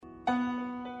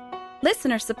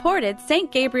Listener-supported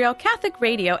St. Gabriel Catholic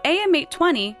Radio AM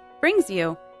 820 brings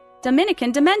you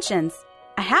Dominican Dimensions,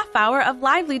 a half-hour of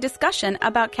lively discussion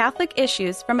about Catholic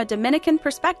issues from a Dominican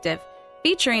perspective,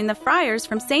 featuring the friars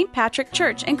from St. Patrick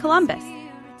Church in Columbus.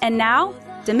 And now,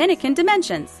 Dominican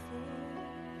Dimensions.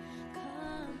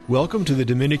 Welcome to the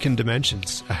Dominican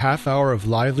Dimensions, a half-hour of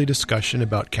lively discussion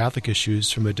about Catholic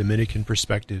issues from a Dominican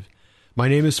perspective. My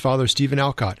name is Father Stephen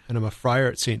Alcott, and I'm a friar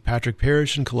at St. Patrick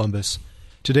Parish in Columbus.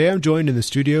 Today I'm joined in the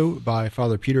studio by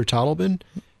Father Peter Tottelman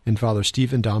and Father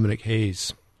Stephen Dominic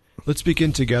Hayes. Let's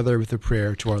begin together with a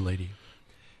prayer to Our Lady.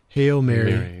 Hail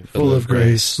Mary, full of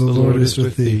grace, the Lord is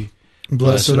with thee.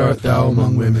 Blessed art thou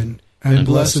among women, and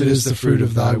blessed is the fruit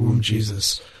of thy womb,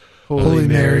 Jesus. Holy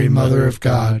Mary, Mother of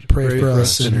God, pray for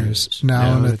us sinners,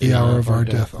 now and at the hour of our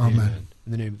death. Amen.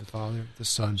 In the name of the Father, the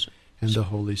Son, and the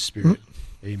Holy Spirit.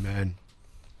 Amen.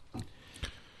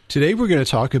 Today we're going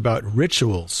to talk about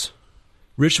rituals.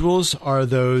 Rituals are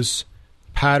those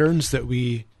patterns that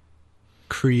we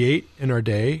create in our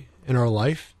day, in our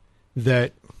life,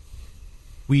 that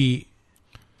we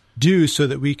do so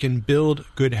that we can build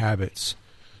good habits.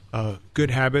 Good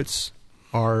habits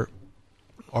are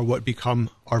what become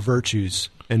our virtues,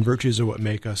 and virtues are what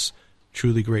make us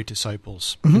truly great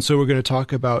disciples. Mm-hmm. And so we're going to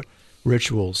talk about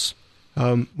rituals.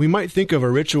 We might think of a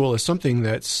ritual as something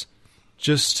that's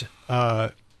just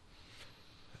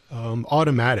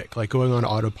automatic, like going on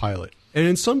autopilot. And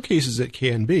in some cases it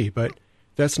can be, but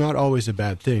that's not always a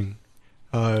bad thing.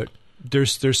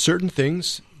 There's certain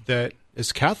things that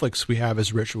as Catholics we have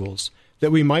as rituals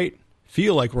that we might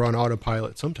feel like we're on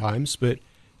autopilot sometimes, but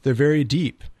they're very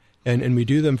deep, and we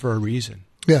do them for a reason.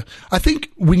 Yeah. I think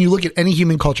when you look at any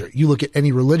human culture, you look at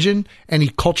any religion, any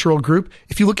cultural group,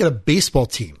 if you look at a baseball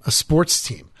team, a sports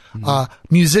team,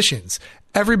 musicians,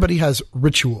 everybody has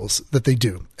rituals that they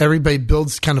do. Everybody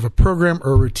builds kind of a program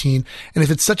or a routine. And if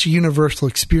it's such a universal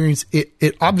experience,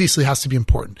 it obviously has to be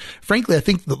important. Frankly, I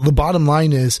think the bottom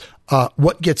line is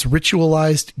what gets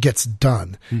ritualized gets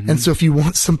done. Mm-hmm. And so if you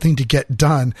want something to get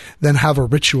done, then have a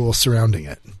ritual surrounding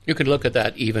it. You could look at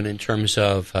that even in terms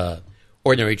of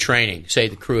ordinary training, say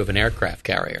the crew of an aircraft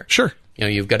carrier. Sure. You know,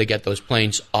 you've got to get those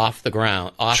planes off the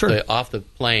ground, off the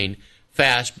plane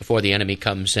fast before the enemy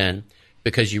comes in,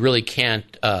 because you really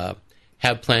can't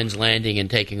have planes landing and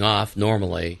taking off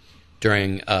normally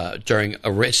during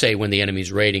say when the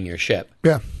enemy's raiding your ship.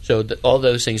 Yeah. So all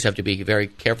those things have to be very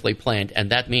carefully planned,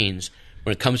 and that means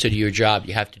when it comes to your job,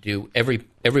 you have to do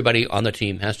everybody on the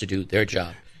team has to do their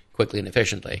job quickly and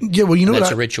efficiently. Yeah, well,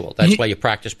 that's a ritual. That's why you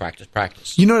practice.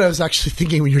 You know what I was actually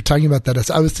thinking when you were talking about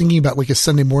that? I was thinking about like a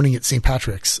Sunday morning at St.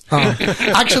 Patrick's.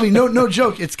 Actually, no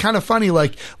joke. It's kind of funny,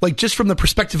 like just from the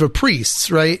perspective of priests,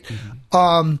 right?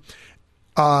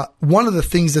 Mm-hmm. One of the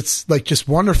things that's like just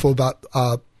wonderful about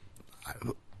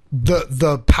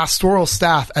the pastoral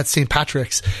staff at St.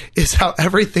 Patrick's is how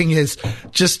everything is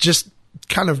just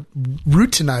kind of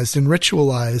routinized and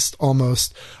ritualized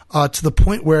almost to the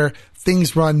point where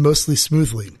things run mostly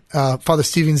smoothly. Father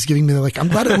Stephen's giving me like, I'm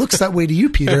glad it looks that way to you,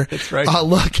 Peter. That's right.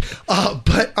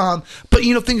 But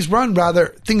you know, things run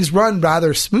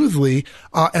rather smoothly,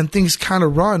 and things kind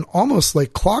of run almost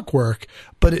like clockwork,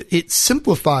 but it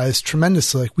simplifies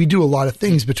tremendously. Like we do a lot of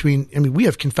things we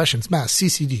have confessions, mass,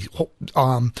 CCD,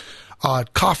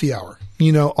 coffee hour,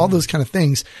 you know, all those kind of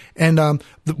things. And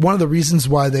one of the reasons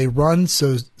why they run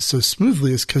so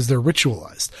smoothly is because they're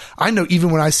ritualized. I know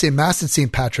even when I say Mass at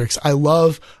St. Patrick's,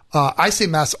 I say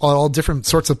Mass at all different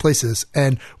sorts of places.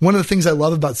 And one of the things I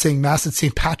love about saying Mass at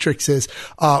St. Patrick's is,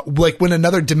 like when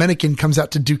another Dominican comes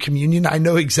out to do communion, I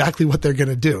know exactly what they're going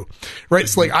to do, right?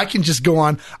 So like I can just go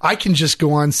on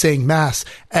saying Mass.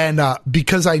 And,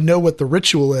 because I know what the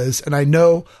ritual is and I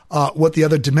know, what the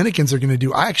other Dominicans are going to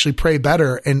do, I actually pray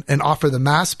better and offer the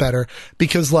Mass better,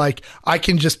 because like I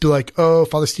can just be like, oh,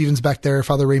 Father Stephen's back there,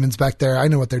 Father Raymond's back there. I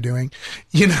know what they're doing,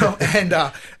 you know, and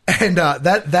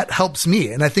that helps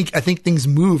me. And I think things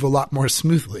move a lot more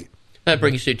smoothly. That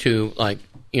brings you to like,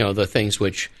 you know, the things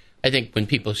which I think when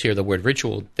people hear the word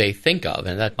ritual, they think of,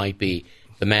 and that might be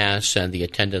the Mass and the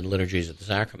attendant liturgies of the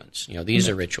sacraments. You know, these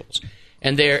are rituals,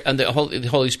 and the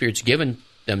Holy Spirit's given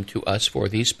them to us for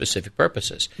these specific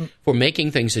purposes, for making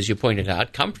things, as you pointed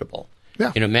out, comfortable.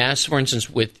 Yeah. You know, Mass, for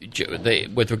instance, with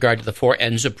regard to the four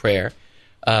ends of prayer,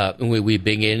 we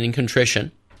begin in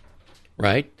contrition,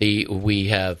 right? We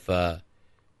put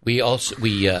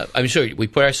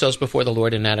ourselves before the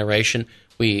Lord in adoration.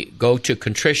 We go to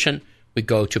contrition. We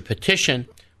go to petition.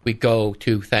 We go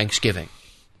to thanksgiving.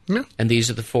 Yeah. And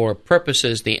these are the four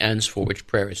purposes, the ends for which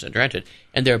prayer is directed.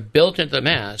 And they're built into the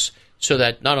Mass so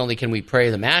that not only can we pray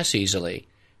the Mass easily,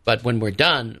 but when we're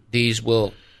done, these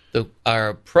will our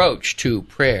approach to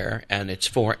prayer and its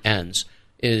four ends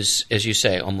is, as you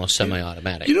say, almost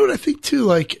semi-automatic. You know what I think too?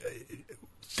 Like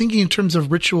thinking in terms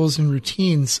of rituals and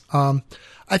routines,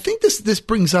 I think this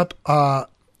brings up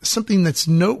something that's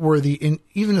noteworthy in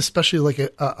even especially like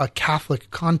a Catholic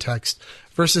context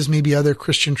versus maybe other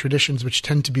Christian traditions, which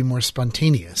tend to be more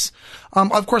spontaneous.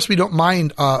 Of course, we don't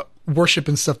mind worship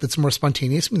and stuff that's more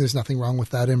spontaneous. I mean, there's nothing wrong with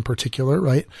that in particular,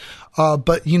 right?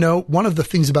 But one of the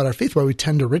things about our faith, why we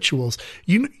tend to rituals,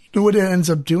 you know what it ends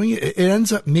up doing? It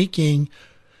ends up making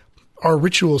our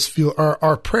rituals feel,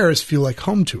 our prayers feel like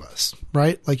home to us,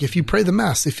 right? Like if you pray the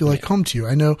Mass, they feel like home to you.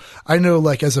 I know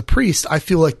like as a priest, I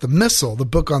feel like the Missal, the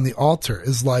book on the altar,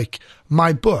 is like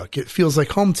my book. It feels like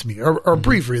home to me. Or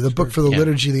Breviary, the book for the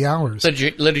Liturgy of the Hours.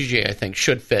 Liturgy, I think,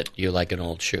 should fit you like an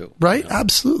old shoe. Right?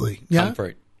 Absolutely. Yeah.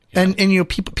 Comfort. Yeah. And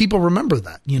people remember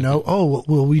that, oh,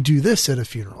 well, we do this at a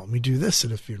funeral and we do this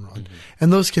at a funeral.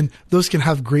 And those can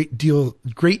have great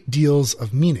deals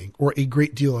of meaning, or a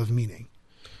great deal of meaning.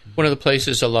 One of the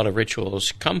places a lot of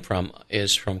rituals come from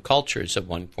is from cultures of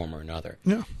one form or another.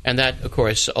 Yeah. And that, of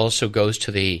course, also goes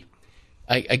to the,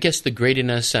 I guess, the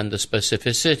gradiness and the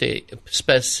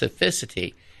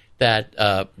specificity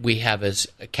that we have as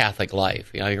a Catholic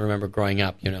life. I remember growing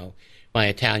up, my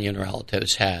Italian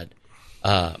relatives had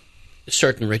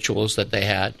certain rituals that they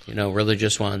had,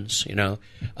 religious ones,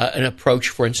 an approach,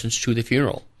 for instance, to the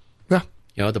funeral. Yeah.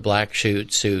 The black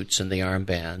suits and the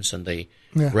armbands and the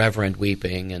reverent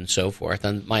weeping and so forth.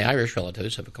 And my Irish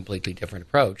relatives have a completely different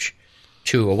approach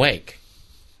to a wake.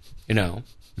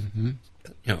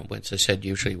 Once I said,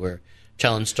 usually we're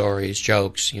telling stories,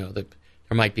 jokes, there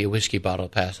might be a whiskey bottle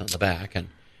passed on the back, and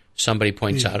somebody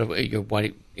points out,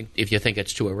 if you think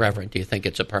it's too irreverent, do you think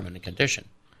it's a permanent condition?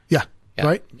 Yeah.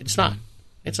 Right? It's not.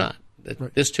 It's not.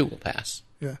 Right. This too will pass.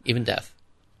 Yeah. Even death.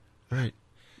 Right.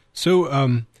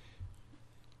 So,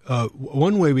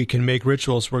 one way we can make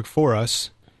rituals work for us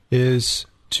is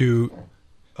to,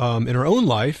 in our own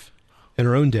life, in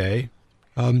our own day,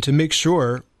 to make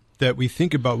sure that we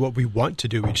think about what we want to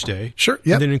do each day. Sure.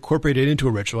 Yep. And then incorporate it into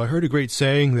a ritual. I heard a great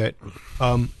saying that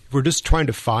if we're just trying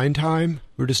to find time,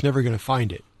 we're just never going to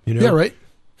find it. Yeah, right.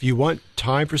 If you want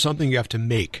time for something, you have to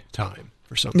make time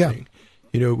for something.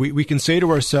 Yeah. We can say to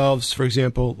ourselves, for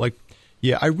example, like,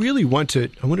 I really want to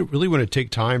take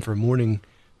time for morning,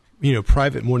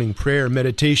 private morning prayer,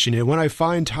 meditation. And when I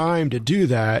find time to do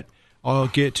that, I'll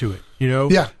get to it,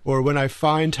 Yeah. Or when I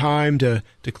find time to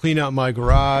clean out my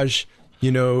garage,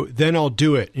 then I'll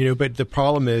do it, But the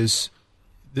problem is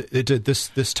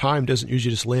this time doesn't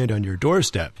usually just land on your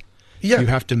doorstep. Yeah. You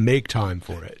have to make time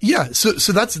for it. Yeah.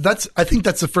 So that's I think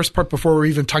that's the first part before we're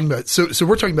even talking about it. So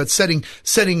we're talking about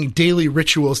setting daily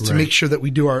rituals to make sure that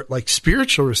we do our like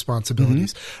spiritual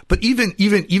responsibilities. But even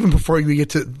before we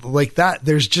get to like that,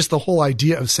 there's just the whole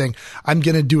idea of saying, I'm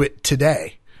going to do it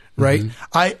today. Right.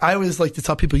 I always like to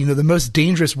tell people, the most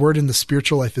dangerous word in the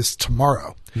spiritual life is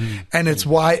tomorrow. And it's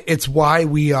why if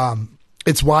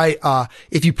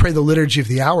you pray the Liturgy of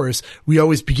the Hours, we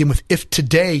always begin with, if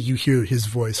today you hear his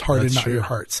voice, harden not your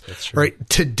hearts. That's true. Right?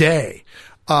 Today.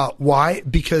 Why?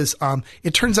 Because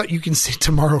it turns out you can say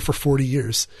tomorrow for 40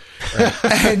 years. Right.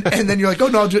 and then you're like, oh,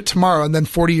 no, I'll do it tomorrow. And then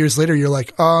 40 years later, you're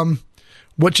like,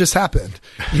 what just happened?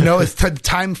 It's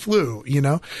time flew,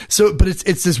 So, but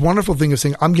it's this wonderful thing of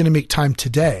saying, I'm going to make time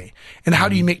today. And how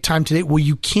do you make time today? Well,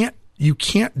 you can't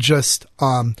just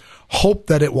hope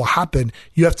that it will happen.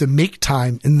 You have to make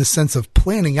time in the sense of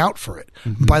planning out for it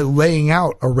by laying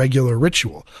out a regular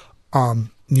ritual. A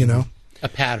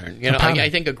pattern. I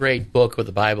think a great book of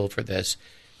the Bible for this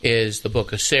is the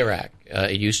book of Sirach.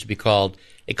 It used to be called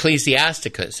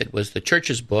Ecclesiasticus. It was the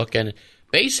church's book, and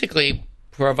basically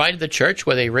provided the church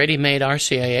with a ready-made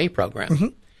RCIA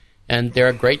program. And there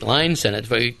are great lines in it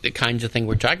for the kinds of thing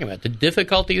we're talking about. The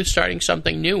difficulty of starting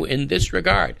something new in this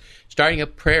regard, starting a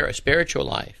prayer, a spiritual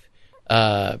life.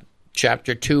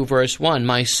 Chapter 2, verse 1,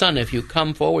 my son, if you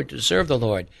come forward to serve the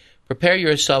Lord, prepare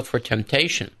yourself for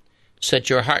temptation. Set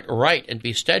your heart right and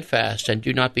be steadfast, and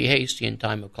do not be hasty in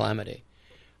time of calamity.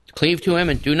 Cleave to him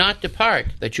and do not depart,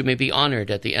 that you may be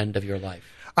honored at the end of your life.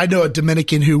 I know a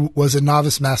Dominican who was a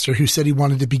novice master who said he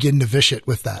wanted to begin novitiate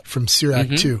with that from Sirach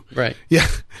 2. Right. Yeah.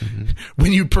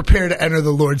 When you prepare to enter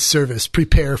the Lord's service,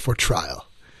 prepare for trial.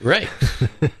 Right.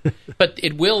 But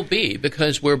it will be,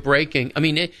 because we're breaking.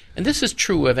 And this is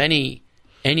true of any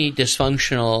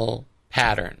dysfunctional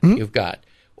pattern you've got,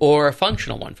 or a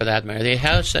functional one for that matter. They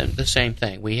have the same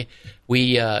thing. We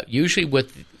usually for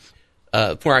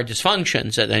our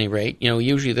dysfunctions at any rate,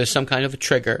 usually there's some kind of a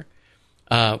trigger.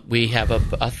 We have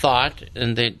a thought,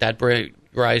 and that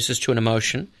rises to an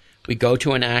emotion. We go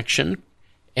to an action,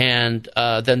 and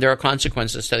then there are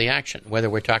consequences to the action, whether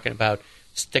we're talking about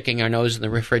sticking our nose in the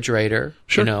refrigerator,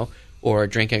 Sure. or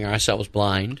drinking ourselves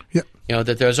blind. Yeah.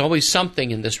 That there's always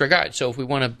something in this regard. So if we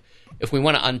want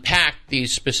to unpack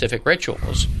these specific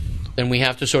rituals, then we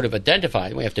have to sort of identify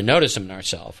them. We have to notice them in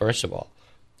ourselves, first of all.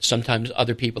 Sometimes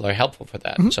other people are helpful for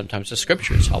that. Sometimes the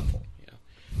Scripture is helpful.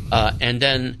 And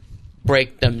then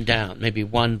break them down, maybe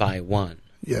one by one.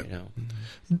 Yeah.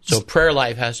 So prayer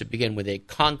life has to begin with a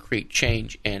concrete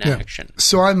change in action.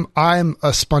 So I'm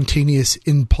a spontaneous,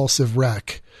 impulsive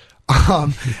wreck.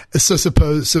 So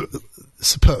suppose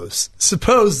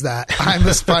that I'm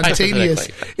a spontaneous,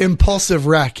 impulsive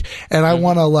wreck, and I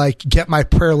want to get my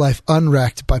prayer life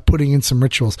unwrecked by putting in some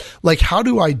rituals. How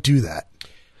do I do that?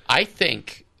 I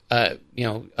think I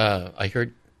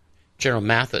heard General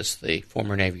Mathis, the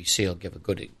former Navy SEAL, give a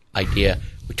good idea,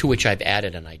 to which I've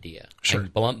added an idea. Sure.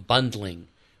 I'm bundling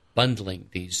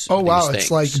these. Oh, wow. These it's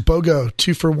things. like BOGO,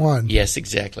 2 for 1. Yes,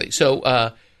 exactly.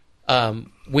 So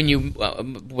when you,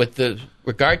 with the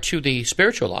regard to the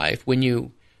spiritual life, when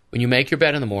you make your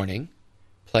bed in the morning,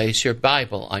 place your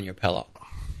Bible on your pillow.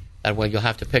 That way you'll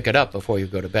have to pick it up before you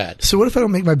go to bed. So what if I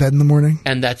don't make my bed in the morning?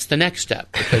 And that's the next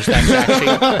step, because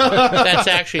that's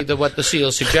actually what the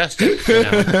SEAL suggested.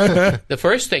 The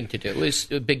first thing to do is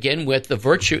to begin with the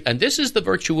virtue, and this is the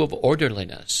virtue of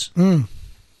orderliness,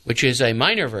 which is a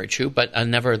minor virtue, but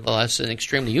nevertheless an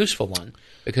extremely useful one,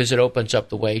 because it opens up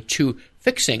the way to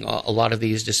fixing a lot of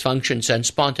these dysfunctions and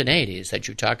spontaneities that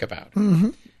you talk about.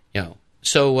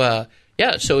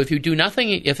 So if you do nothing,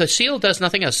 if a SEAL does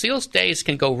nothing else, SEAL's days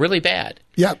can go really bad.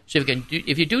 Yeah. So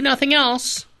if you do nothing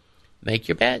else, make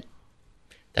your bed.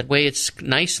 That way, it's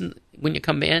nice when you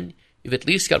come in. You've at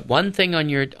least got one thing on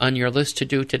your list to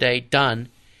do today done,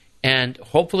 and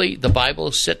hopefully the Bible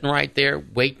is sitting right there,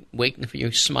 waiting for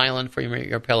you, smiling for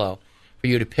your pillow, for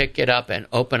you to pick it up and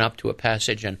open up to a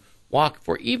passage and walk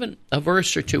for even a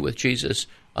verse or two with Jesus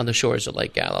on the shores of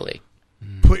Lake Galilee.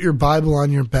 Put your Bible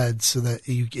on your bed so that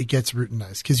it gets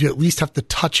routinized, because you at least have to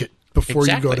touch it before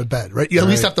you go to bed, right? You at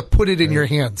least have to put it in your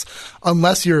hands,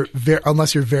 unless you're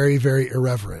very, very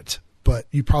irreverent. But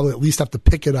you probably at least have to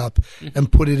pick it up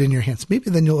and put it in your hands. Maybe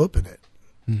then you'll open it.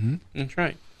 Mm-hmm. That's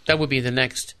right. That would be the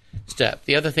next step.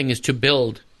 The other thing is to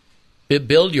build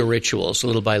your rituals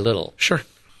little by little. Sure.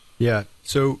 Yeah.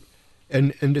 So,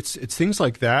 and it's things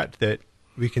like that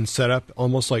we can set up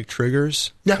almost like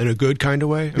triggers in a good kind of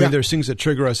way. I mean, there's things that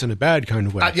trigger us in a bad kind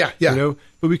of way. But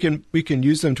we can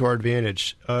use them to our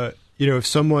advantage. If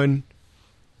someone,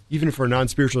 even for a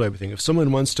non-spiritual type of thing, if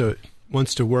someone wants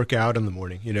to work out in the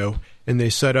morning, and they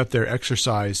set up their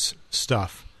exercise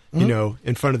stuff,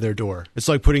 in front of their door, it's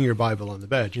like putting your Bible on the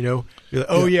bed. You're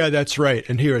like, yeah, that's right,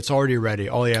 and here it's already ready.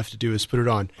 All you have to do is put it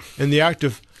on. And the act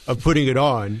of putting it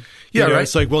on.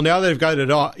 It's like, well, now that I've got it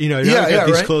on, now I've got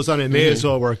these clothes on, it may as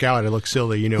well work out. It looks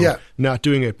silly, not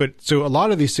doing it. But so a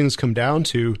lot of these things come down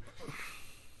to,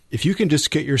 if you can just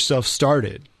get yourself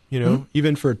started,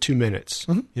 even for 2 minutes,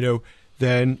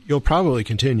 then you'll probably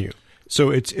continue.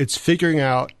 So it's figuring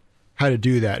out how to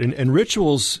do that. And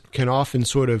rituals can often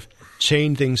sort of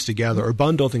chain things together or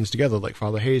bundle things together, like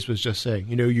Father Hayes was just saying.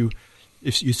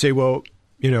 If you say, well,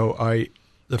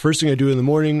 the first thing I do in the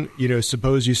morning,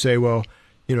 suppose you say, well,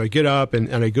 I get up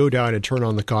and I go down and turn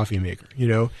on the coffee maker,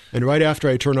 and right after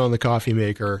I turn on the coffee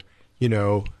maker,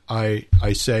 I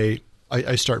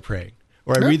start praying,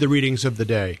 or I read the readings of the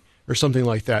day or something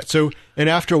like that. So, and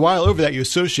after a while over that, you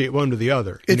associate one to the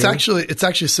other. It's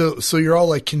actually so you're all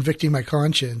like convicting my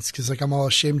conscience, because I'm all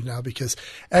ashamed now, because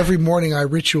every morning I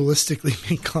ritualistically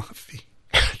make coffee.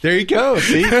 There you go.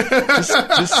 See,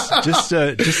 just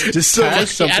add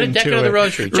something to it. The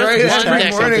rosary. Right.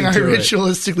 Every morning I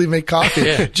ritualistically make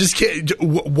coffee.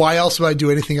 Why else would I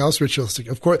do anything else ritualistic?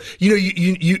 Of course,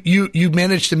 you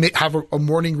managed to have a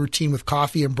morning routine with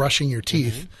coffee and brushing your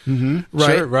teeth. Mm-hmm.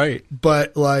 Right. Sure, right.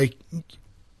 But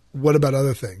what about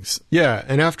other things? Yeah.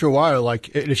 And after a while,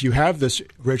 if you have this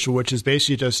ritual, which is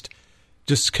basically just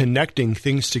connecting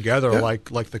things together,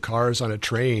 like the cars on a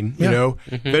train,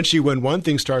 eventually when one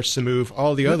thing starts to move,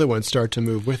 all the other ones start to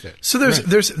move with it. So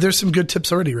there's some good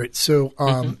tips already, right? So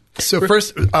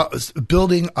first,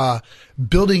 building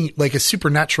like a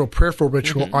supernatural prayerful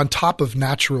ritual on top of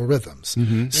natural rhythms.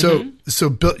 So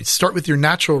start with your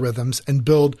natural rhythms and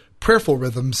build prayerful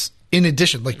rhythms in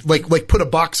addition, like put a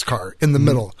boxcar in the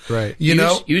middle, right?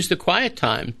 Use the quiet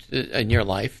time in your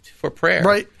life for prayer,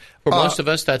 right? For most of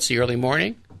us, that's the early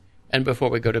morning and before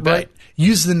we go to bed. Right.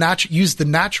 Use the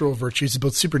natural virtues,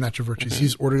 both supernatural virtues.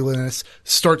 Use orderliness.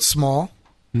 Start small.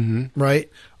 Right.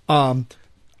 So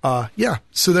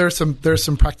there's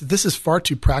some practice. This is far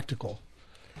too practical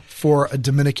for a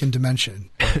Dominican dimension.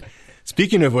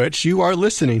 Speaking of which, you are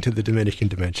listening to the Dominican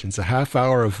Dimensions, a half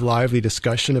hour of lively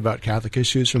discussion about Catholic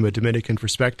issues from a Dominican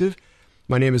perspective.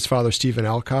 My name is Father Stephen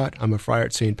Alcott. I'm a friar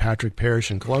at St. Patrick Parish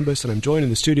in Columbus, and I'm joined in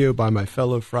the studio by my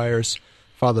fellow friars,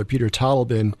 Father Peter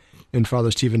Tottleben and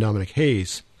Father Stephen Dominic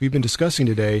Hayes. We've been discussing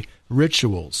today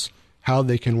rituals, how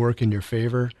they can work in your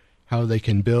favor, how they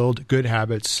can build good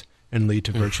habits and lead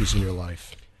to virtues in your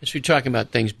life. As we're talking about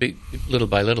things little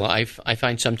by little, I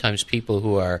find sometimes people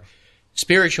who are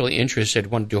spiritually interested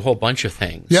want to do a whole bunch of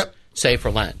things, say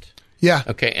for Lent. Yeah.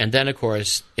 Okay, and then, of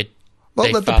course,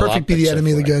 let the perfect be the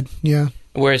enemy of the good. Yeah.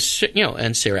 Whereas,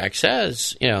 and Sirach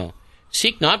says,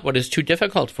 seek not what is too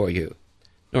difficult for you,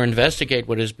 nor investigate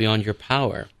what is beyond your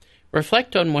power.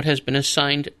 Reflect on what has been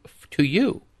assigned to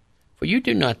you, for you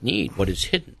do not need what is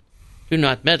hidden. Do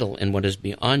not meddle in what is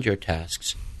beyond your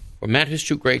tasks, for matters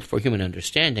too great for human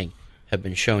understanding have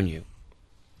been shown you.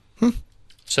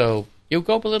 So you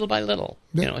go little by little.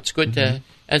 Yeah. It's good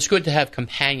to have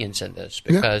companions in this,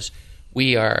 because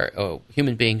we are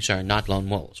human beings are not lone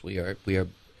wolves. We are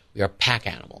pack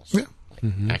animals. Yeah.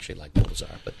 Actually, like wolves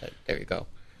are. But there you go.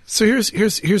 So here's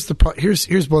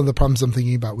one of the problems I'm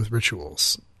thinking about with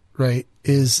rituals. Right,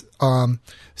 is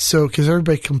because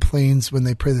everybody complains when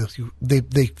they pray.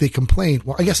 They complain.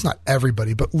 Well, I guess not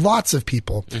everybody, but lots of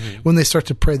people when they start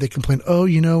to pray, they complain. Oh,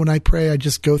 when I pray, I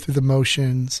just go through the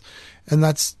motions, and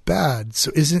that's bad.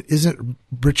 So isn't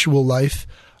ritual life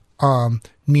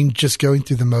mean just going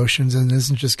through the motions, and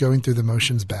isn't just going through the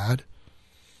motions bad?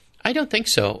 I don't think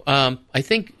so. I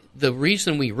think the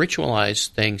reason we ritualize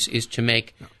things is to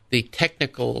make the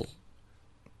technical.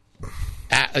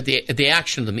 The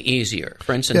action of them easier.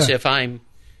 For instance, if I'm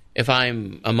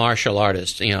a martial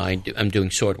artist, I'm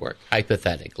doing sword work.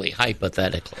 Hypothetically.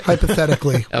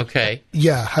 Okay.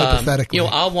 Yeah, hypothetically.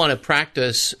 I want to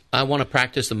practice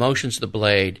the motions of the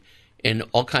blade in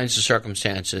all kinds of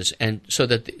circumstances, and so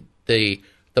that the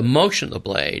motion of the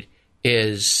blade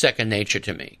is second nature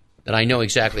to me. That I know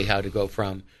exactly how to go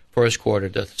from first quarter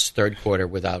to third quarter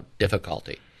without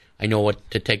difficulty. I know what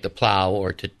to take the plow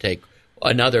or to take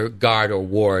another guard or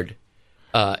ward,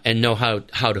 and know how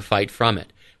to fight from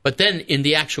it. But then in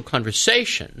the actual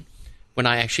conversation, when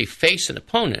I actually face an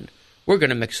opponent, we're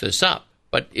going to mix this up.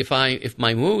 But if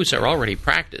my moves are already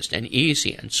practiced and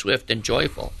easy and swift and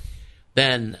joyful,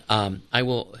 then I'll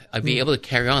be able to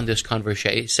carry on this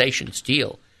conversation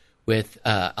steel with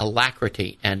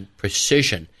alacrity and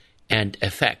precision and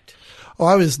effect. Oh,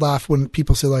 I always laugh when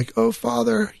people say like, "Oh,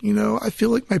 Father, I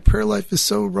feel like my prayer life is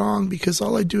so wrong because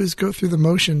all I do is go through the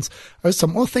motions." I was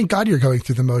telling, "Well, thank God you're going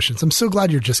through the motions. I'm so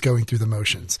glad you're just going through the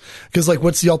motions." Because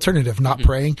what's the alternative? Not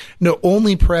praying? No,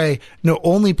 only pray. No,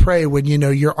 only pray when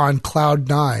you're on cloud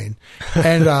 9,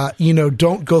 and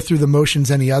don't go through the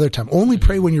motions any other time. Only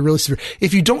pray when you're really severe.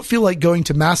 If you don't feel like going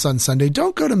to Mass on Sunday,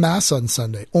 don't go to Mass on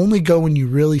Sunday. Only go when you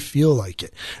really feel like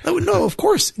it. No, of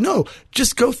course, no.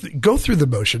 Just go through the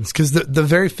motions, because the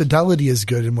very fidelity is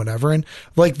good and whatever, and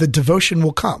the devotion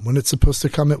will come when it's supposed to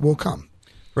come. It will come.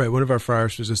 Right. One of our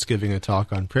friars was just giving a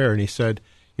talk on prayer, and he said,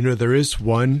 there is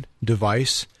one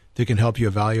device that can help you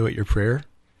evaluate your prayer.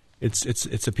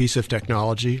 It's a piece of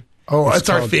technology. Oh, it's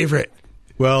our favorite.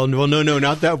 Well, no,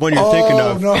 not that one you're thinking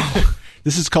of. No.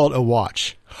 This is called a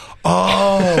watch.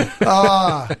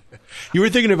 Oh, You were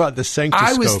thinking about the Sanctiscope.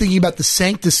 I was thinking about the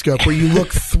Sanctiscope, where you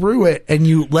look through it and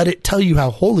you let it tell you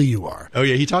how holy you are. Oh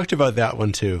yeah, he talked about that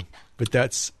one too. But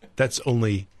it's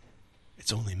only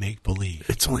make believe.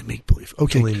 It's only make believe.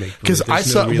 Okay, because I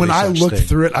saw when I looked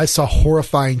through it, I saw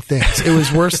horrifying things. It was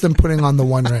worse than putting on the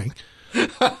One Ring.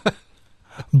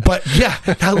 But yeah,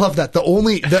 I love that.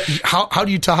 How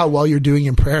do you tell how well you're doing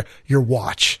in prayer? Your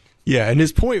watch. Yeah, and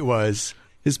his point was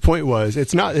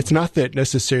it's not that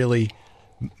necessarily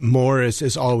more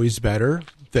is always better,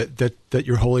 that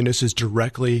your holiness is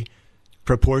directly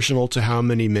proportional to how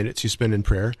many minutes you spend in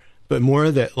prayer, but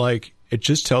more that it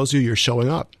just tells you you're showing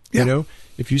up. Yeah.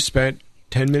 If you spent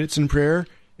 10 minutes in prayer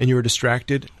and you were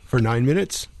distracted for 9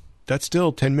 minutes, that's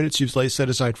still 10 minutes you've set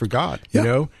aside for God.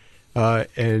 And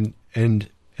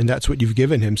that's what you've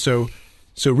given him. So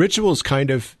rituals kind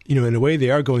of, in a way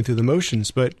they are going through the motions,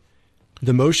 but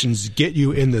the motions get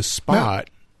you in the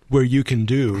spot where you can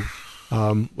do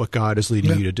what God is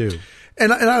leading you to do.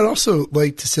 And I'd also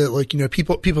like to say,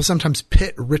 people sometimes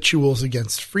pit rituals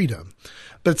against freedom,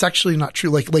 but it's actually not true.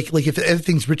 Like if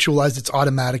everything's ritualized, it's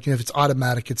automatic, and if it's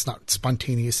automatic, it's not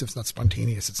spontaneous. If it's not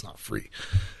spontaneous, it's not free.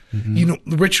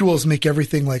 Mm-hmm. Rituals make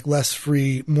everything less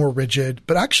free, more rigid,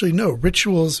 but actually no,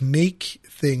 rituals make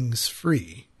things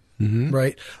free.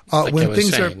 right? Like I was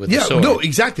saying, with the sword. No,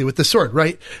 exactly, with the sword,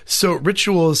 right? So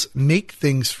rituals make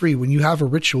things free. When you have a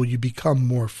ritual, you become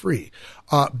more free.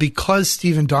 Because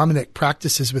Stephen Dominic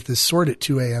practices with his sword at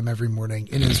 2 a.m. every morning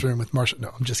in his room with Marshall.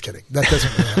 No, I'm just kidding. That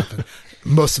doesn't really happen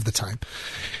most of the time.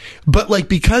 But like,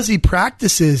 because he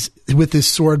practices with his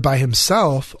sword by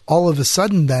himself, all of a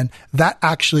sudden then that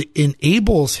actually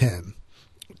enables him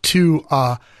to,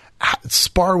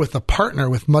 spar with a partner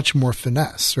with much more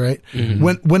finesse, right?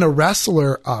 When a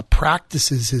wrestler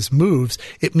practices his moves,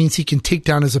 it means he can take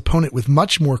down his opponent with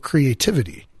much more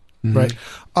creativity, right?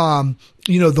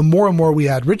 The more and more we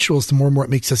add rituals, the more and more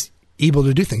it makes us able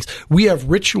to do things. We have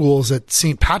rituals at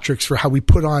St. Patrick's for how we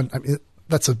put on, I mean,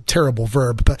 that's a terrible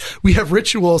verb, but we have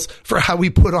rituals for how we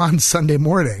put on Sunday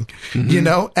morning,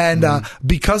 and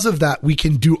because of that, we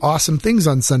can do awesome things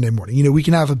on Sunday morning. We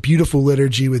can have a beautiful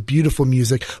liturgy with beautiful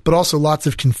music, but also lots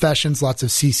of confessions, lots of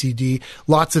CCD,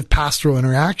 lots of pastoral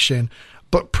interaction,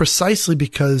 but precisely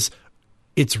because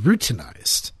it's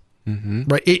routinized,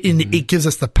 right? It gives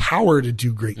us the power to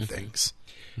do great things.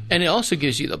 And it also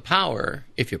gives you the power,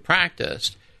 if you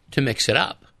practiced, to mix it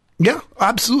up. Yeah,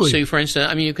 absolutely. So, for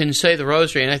instance, you can say the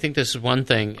rosary, and I think this is one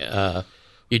thing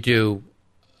you do.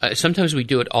 Sometimes we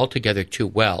do it altogether too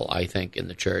well, I think, in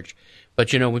the church.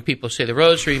 But, when people say the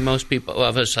rosary, most people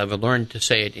of us have learned to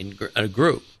say it in a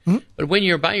group. But when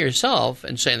you're by yourself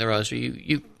and saying the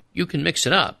rosary, you can mix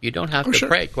it up. You don't have to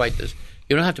pray quite this.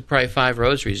 You don't have to pray 5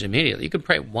 rosaries immediately. You can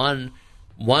pray one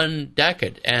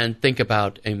decade and think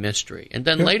about a mystery. And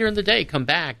then later in the day, come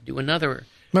back, do another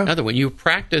one. You've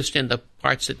practiced in the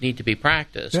parts that need to be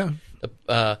practiced.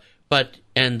 The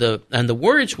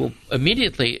words will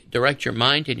immediately direct your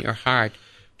mind and your heart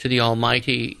to the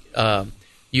Almighty. The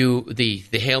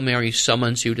Hail Mary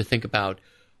summons you to think about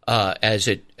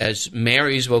as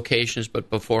Mary's vocations, but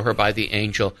before her by the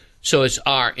angel. So it's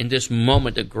in this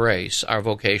moment of grace, our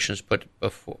vocations put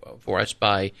before us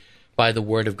by the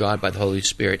Word of God, by the Holy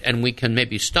Spirit, and we can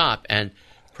maybe stop and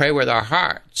pray with our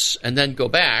hearts, and then go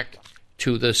back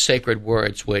to the sacred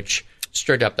words which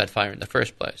stirred up that fire in the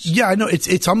first place. Yeah, I know.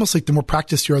 It's almost like the more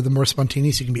practiced you are, the more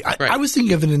spontaneous you can be. I was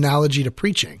thinking of an analogy to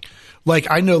preaching.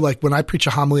 Like, I know, like, when I preach a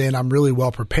homily and I'm really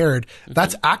well prepared,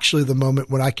 that's actually the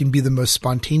moment when I can be the most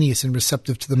spontaneous and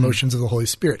receptive to the motions of the Holy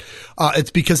Spirit.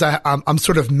 It's because I'm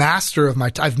sort of master of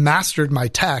I've mastered my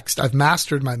text, I've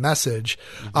mastered my message.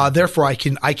 Therefore, I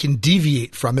can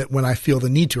deviate from it when I feel the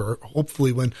need to, or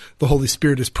hopefully when the Holy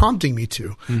Spirit is prompting me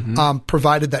to,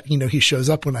 provided that, he shows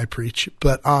up when I preach.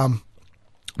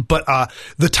 But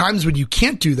the times when you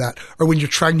can't do that are when you're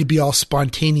trying to be all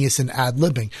spontaneous and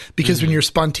ad-libbing. Because when you're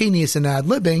spontaneous and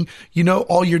ad-libbing,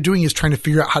 all you're doing is trying to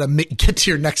figure out how to get to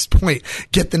your next point,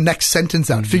 get the next sentence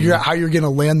out, figure out how you're going to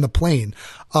land the plane.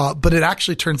 But it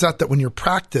actually turns out that when you're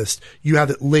practiced, you have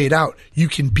it laid out, you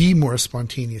can be more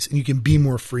spontaneous and you can be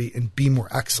more free and be more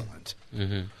excellent.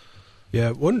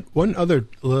 Yeah, one other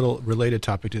little related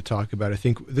topic to talk about, I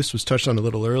think this was touched on a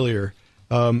little earlier,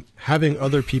 having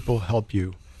other people help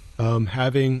you.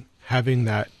 Having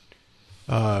that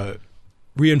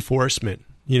reinforcement,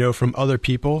 from other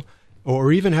people,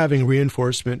 or even having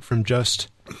reinforcement from just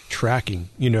tracking,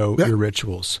 your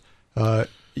rituals.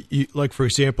 Like, for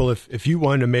example, if you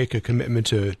want to make a commitment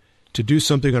to do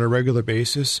something on a regular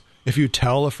basis, if you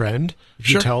tell a friend, if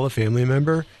you tell a family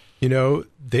member,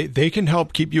 they can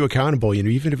help keep you accountable.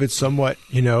 Even if it's somewhat,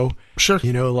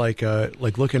 like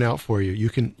looking out for you. You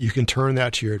can turn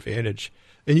that to your advantage.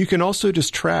 And you can also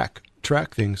just track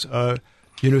things.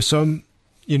 You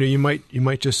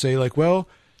might just say, like, well,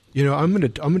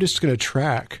 I'm just gonna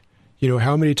track,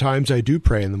 how many times I do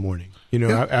pray in the morning.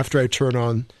 After I turn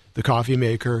on the coffee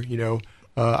maker,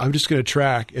 I'm just gonna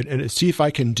track and see if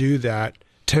I can do that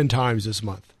 10 times this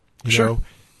month.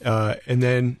 And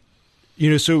then,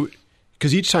 so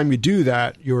because each time you do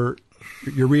that, you're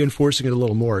reinforcing it a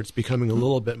little more. It's becoming a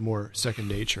little bit more second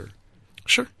nature.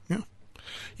 Sure. Yeah.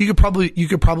 You could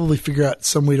probably figure out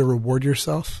some way to reward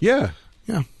yourself. Yeah.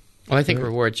 Yeah. Well, I think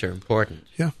rewards are important.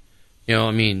 Yeah.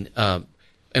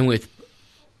 And with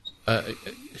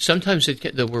sometimes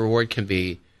the reward can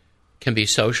be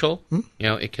social.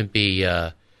 It can be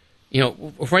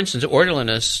for instance,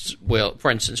 orderliness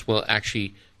will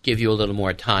actually give you a little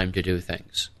more time to do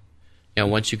things.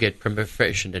 Once you get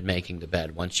proficient in making the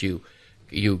bed, once you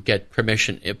get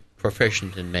proficient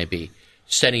in maybe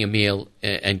setting a meal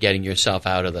and getting yourself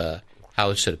out of the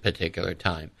house at a particular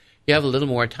time, you have a little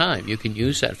more time. You can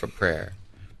use that for prayer.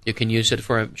 You can use it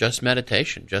for just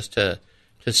meditation, just to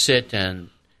sit and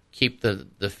keep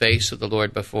the face of the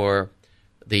Lord before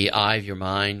the eye of your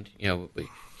mind.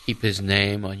 Keep His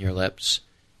name on your lips,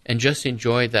 and just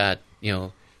enjoy that.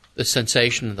 the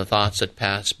sensation and the thoughts that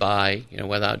pass by,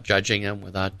 without judging them,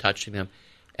 without touching them,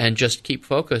 and just keep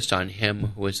focused on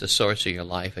Him who is the source of your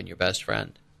life and your best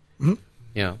friend. Mm-hmm.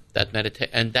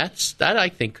 That I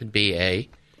think could be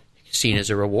seen as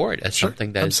a reward, as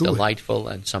something that Absolutely. is delightful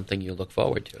and something you look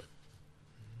forward to.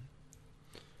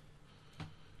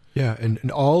 Yeah, and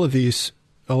all of these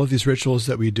rituals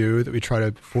that we do, that we try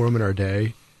to perform in our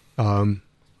day,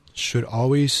 should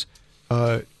always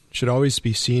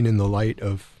be seen in the light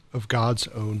of God's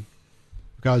own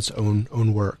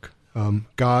work.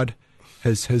 God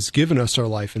has given us our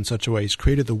life in such a way. He's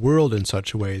created the world in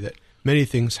such a way that many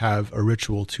things have a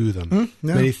ritual to them.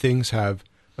 Yeah. Many things have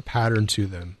a pattern to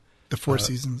them. The four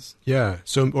seasons. Yeah.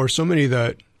 So many of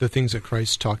the things that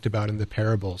Christ talked about in the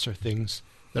parables are things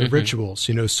that are rituals.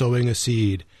 Sowing a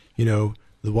seed. The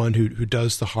one who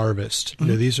does the harvest.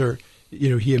 These are.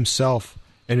 He himself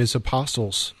and his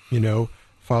apostles.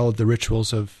 Followed the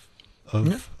rituals of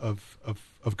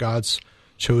God's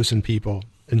chosen people.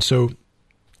 And so,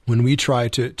 when we try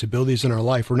to build these in our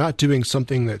life, we're not doing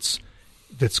something that's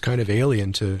kind of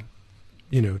alien to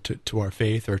our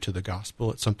faith or to the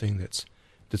gospel. It's something that's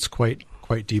quite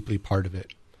deeply part of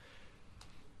it.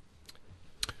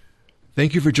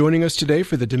 Thank you for joining us today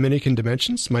for the Dominican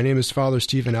Dimensions. My name is Father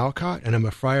Stephen Alcott, and I'm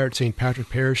a friar at St. Patrick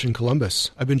Parish in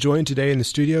Columbus. I've been joined today in the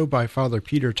studio by Father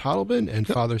Peter Tottelman and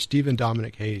Father Stephen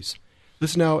Dominic Hayes.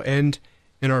 Let's now end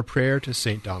in our prayer to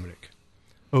St. Dominic.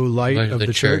 O light of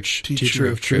the Church, teacher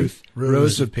of truth,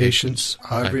 rose of patience,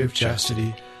 ivory of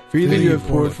chastity, freely you have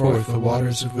poured forth the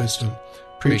waters of wisdom.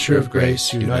 Preacher of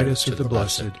grace, unite us with the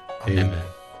blessed. Amen.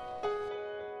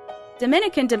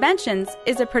 Dominican Dimensions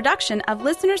is a production of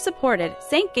listener-supported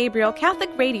St. Gabriel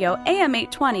Catholic Radio AM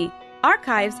 820.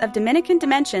 Archives of Dominican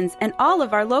Dimensions and all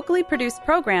of our locally produced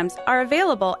programs are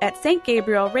available at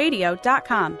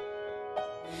stgabrielradio.com.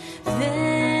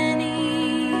 Veni,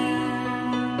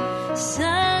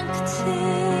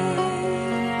 Sancte